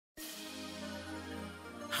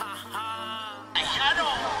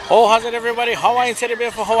Oh, how's it everybody? Hawaiian Teddy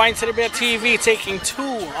Bear for Hawaiian Teddy Bear TV, taking 2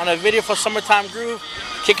 on a video for Summertime Groove.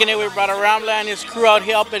 Kicking it with Brother Ramla and his crew out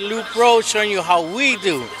here up at Loop Road, showing you how we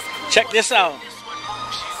do. Check this out.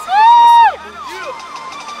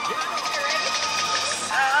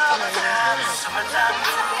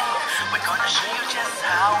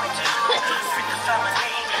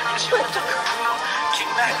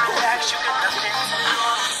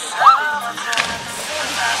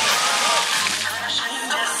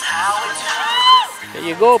 There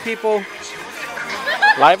you go, people.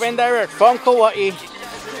 Live and direct from Kauai.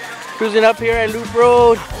 Cruising up here at Loop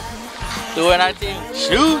Road. Doing our thing.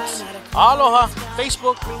 Shoots. Aloha.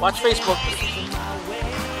 Facebook. Watch Facebook.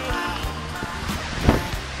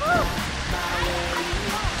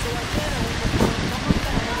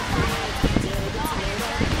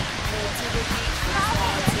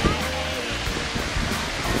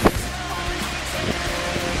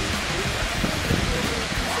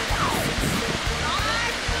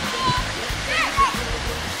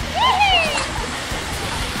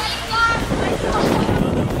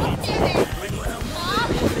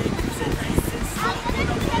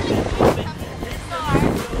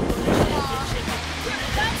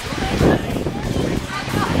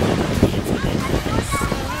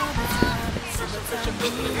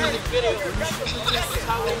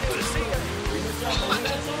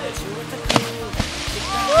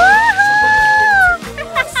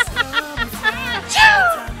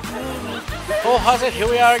 Oh, how's it? Here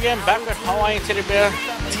we are again, back with Hawaiian Teddy Bear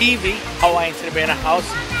TV, Hawaiian Teddy Bear in the house,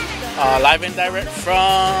 live and direct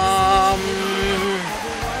from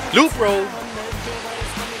Loop Road,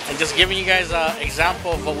 and just giving you guys an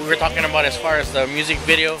example of what we were talking about as far as the music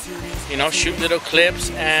video. You know, shoot little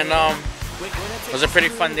clips, and it was a pretty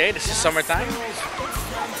fun day. This is summertime.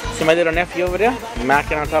 See my little nephew over there,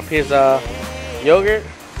 macking on top of his yogurt.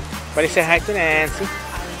 Buddy, say hi to Nancy.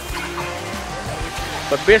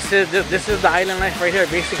 But this is the island life right here,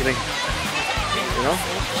 basically. You know,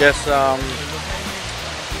 just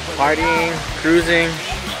partying, cruising.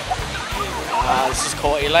 This is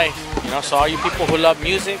Kauai life. You know, so all you people who love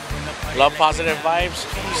music, love positive vibes,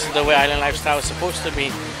 this is the way island lifestyle is supposed to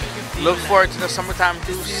be. Look forward to the Summertime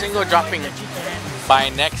 2 single dropping by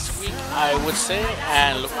next week, I would say,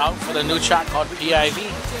 and look out for the new track called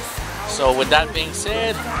PIV. So with that being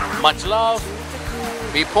said, much love,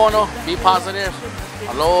 be pono, be positive,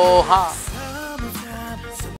 aloha.